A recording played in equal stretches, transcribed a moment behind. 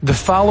The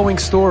following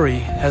story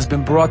has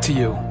been brought to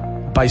you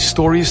by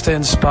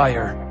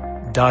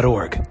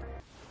StoriesToInspire.org.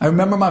 I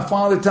remember my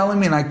father telling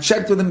me, and I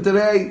checked with him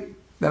today,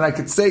 that I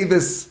could say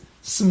this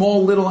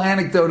small little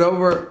anecdote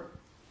over.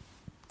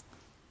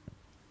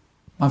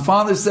 My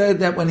father said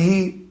that when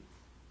he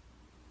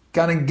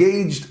got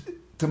engaged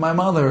to my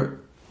mother,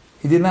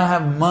 he did not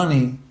have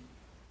money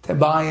to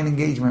buy an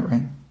engagement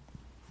ring.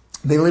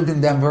 They lived in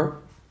Denver.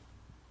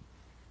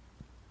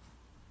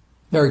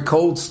 Very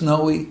cold,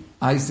 snowy,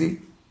 icy.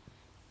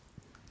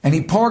 And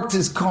he parked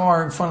his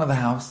car in front of the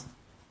house.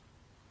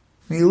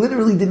 And he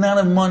literally did not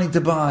have money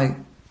to buy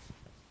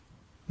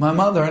my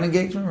mother an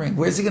engagement ring.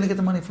 Where's he going to get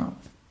the money from?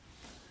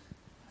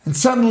 And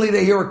suddenly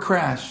they hear a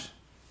crash.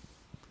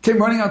 Came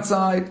running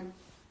outside,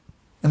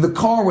 and the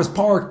car was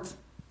parked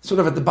sort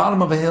of at the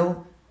bottom of a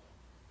hill.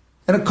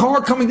 And a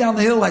car coming down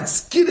the hill had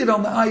skidded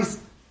on the ice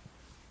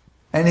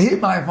and hit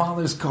my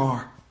father's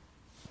car.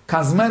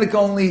 Cosmetic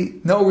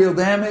only, no real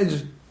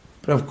damage.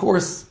 But of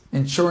course,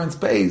 insurance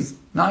pays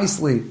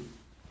nicely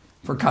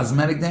for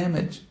cosmetic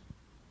damage.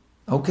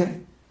 Okay.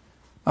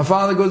 My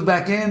father goes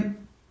back in.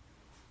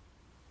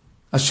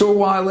 A short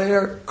while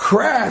later,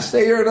 crash.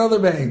 They hear another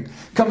bang.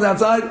 Comes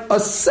outside. A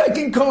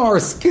second car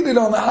skidded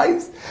on the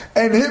ice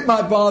and hit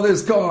my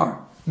father's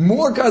car.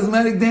 More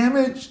cosmetic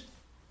damage.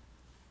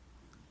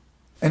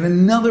 And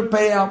another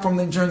payout from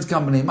the insurance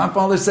company. My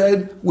father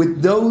said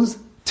with those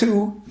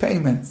two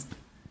payments,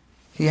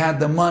 he had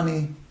the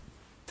money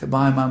to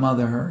buy my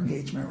mother her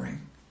engagement ring.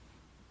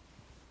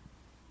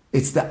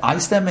 It's the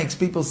ice that makes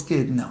people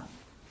skid? No.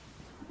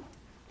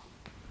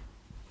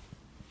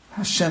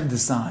 Hashem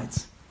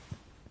decides.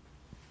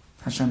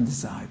 Hashem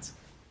decides.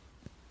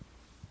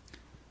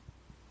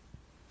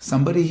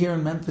 Somebody here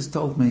in Memphis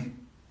told me,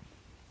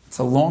 it's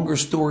a longer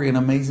story, an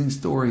amazing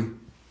story.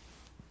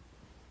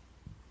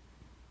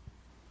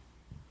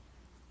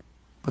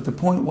 But the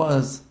point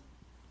was,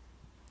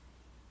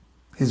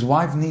 his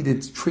wife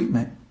needed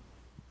treatment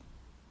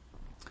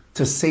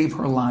to save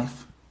her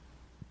life.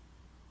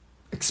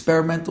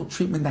 Experimental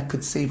treatment that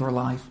could save her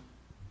life.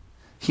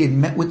 He had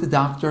met with the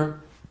doctor,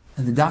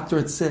 and the doctor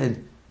had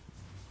said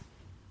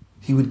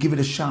he would give it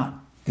a shot.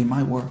 It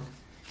might work.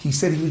 He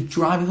said he was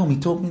driving home. He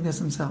told me this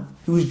himself.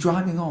 He was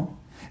driving home,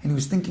 and he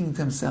was thinking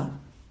to himself,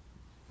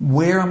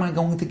 where am I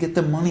going to get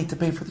the money to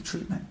pay for the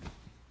treatment?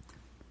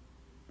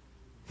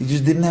 He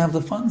just didn't have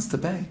the funds to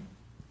pay. He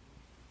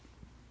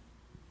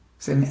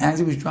said, and as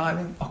he was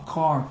driving, a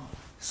car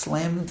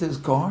slammed into his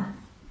car.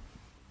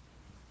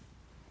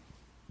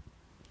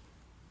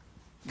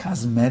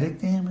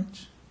 Cosmetic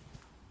damage.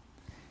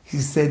 He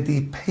said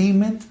the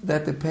payment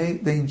that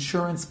the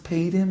insurance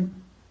paid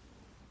him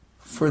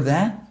for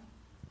that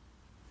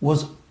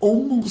was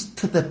almost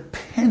to the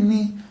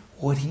penny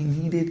what he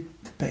needed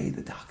to pay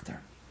the doctor.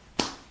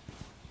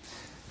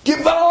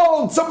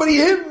 Gewalt! Somebody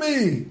hit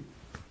me!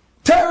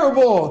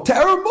 Terrible!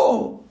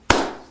 Terrible!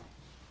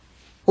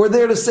 We're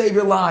there to save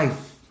your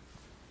life.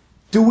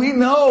 Do we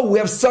know we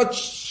have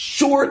such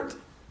short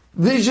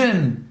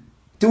vision?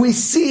 Do we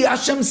see?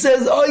 Hashem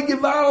says, "Oy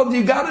Gewalt,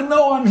 you got to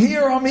know I'm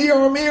here, I'm here,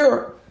 I'm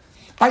here.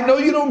 I know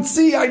you don't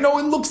see. I know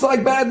it looks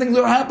like bad things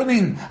are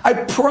happening. I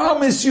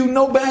promise you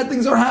no bad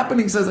things are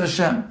happening," says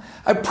Hashem.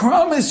 I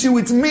promise you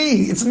it's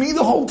me. It's me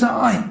the whole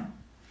time.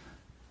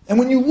 And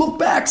when you look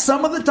back,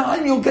 some of the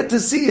time you'll get to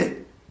see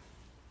it.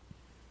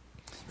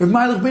 Rav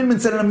Meilech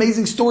Binman said an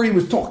amazing story. He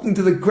was talking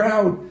to the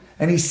crowd,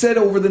 and he said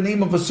over the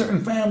name of a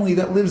certain family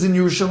that lives in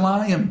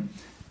Yerushalayim.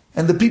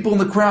 And the people in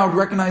the crowd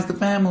recognized the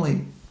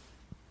family.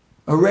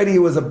 Already it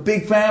was a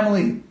big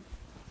family.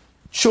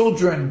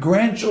 Children,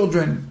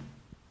 grandchildren,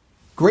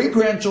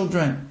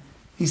 great-grandchildren.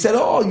 He said,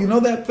 "Oh, you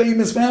know that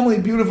famous family,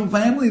 beautiful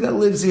family that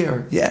lives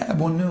here?" "Yeah,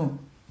 everyone knew."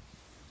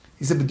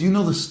 He said, "But do you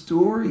know the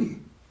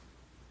story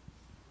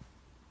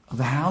of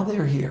how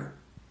they're here?"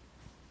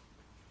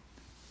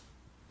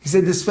 He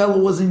said, "This fellow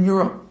was in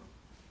Europe.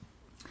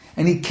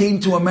 And he came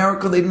to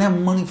America. They didn't have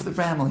money for their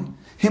family.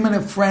 Him and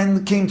a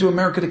friend came to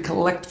America to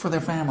collect for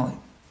their family.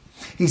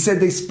 He said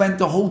they spent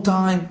the whole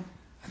time,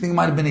 I think it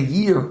might have been a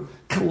year,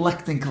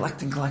 collecting,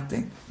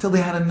 till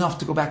they had enough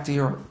to go back to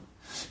Europe.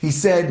 He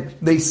said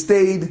they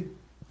stayed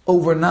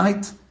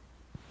overnight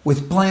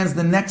with plans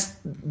the next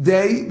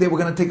day they were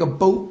going to take a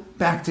boat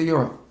back to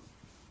Europe.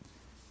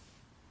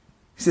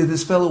 He said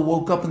this fellow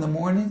woke up in the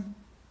morning,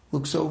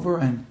 looks over,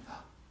 and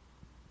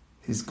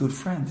his good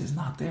friend is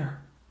not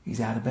there.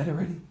 He's out of bed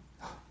already.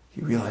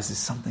 He realizes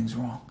something's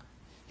wrong.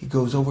 He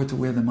goes over to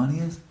where the money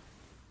is,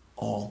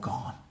 all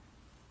gone.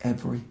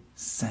 Every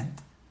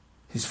cent.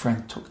 His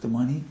friend took the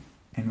money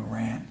and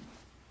ran.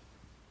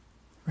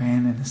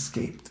 Ran and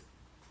escaped.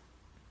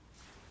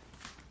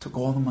 Took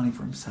all the money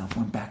for himself,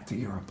 went back to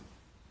Europe.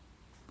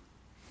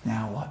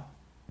 Now what?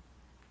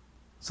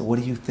 So what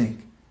do you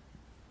think?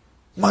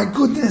 My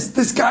goodness,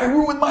 this guy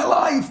ruined my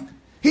life.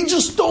 He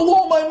just stole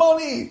all my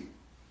money.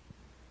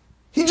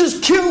 He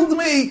just killed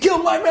me,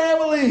 killed my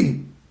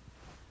family.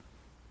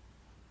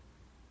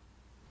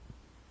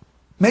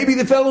 Maybe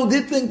the fellow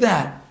did think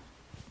that.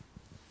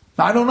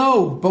 I don't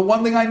know, but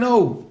one thing I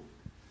know,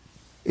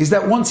 is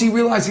that once he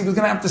realized he was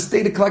going to have to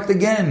stay to collect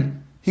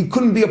again, he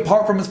couldn't be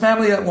apart from his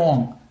family that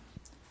long.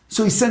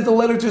 So he sent a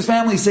letter to his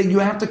family saying, you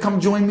have to come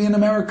join me in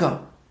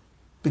America.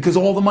 Because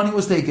all the money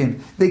was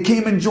taken. They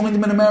came and joined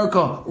him in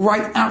America.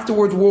 Right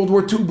afterwards, World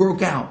War II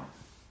broke out.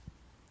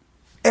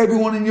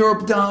 Everyone in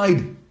Europe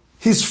died.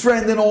 His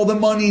friend and all the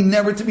money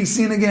never to be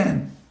seen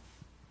again.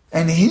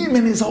 And him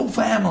and his whole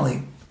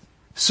family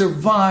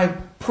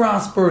survived,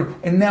 prospered,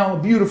 and now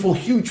a beautiful,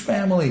 huge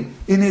family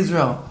in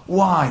Israel.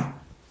 Why?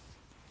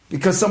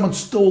 Because someone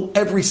stole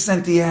every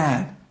cent he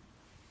had.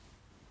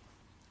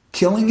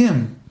 Killing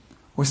him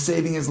or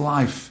saving his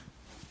life.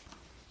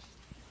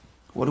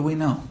 What do we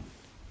know?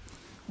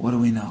 What do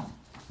we know?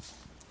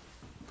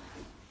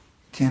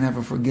 Can't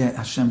ever forget,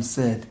 Hashem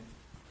said,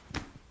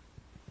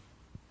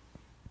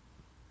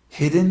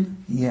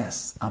 hidden?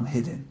 Yes, I'm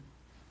hidden.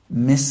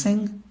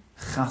 Missing?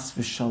 Chas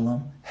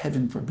v'shalom.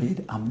 Heaven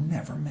forbid, I'm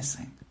never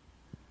missing.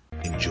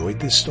 Enjoyed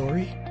this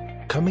story?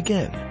 Come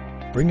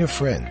again. Bring a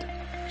friend.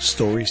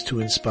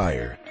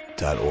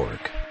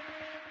 StoriesToInspire.org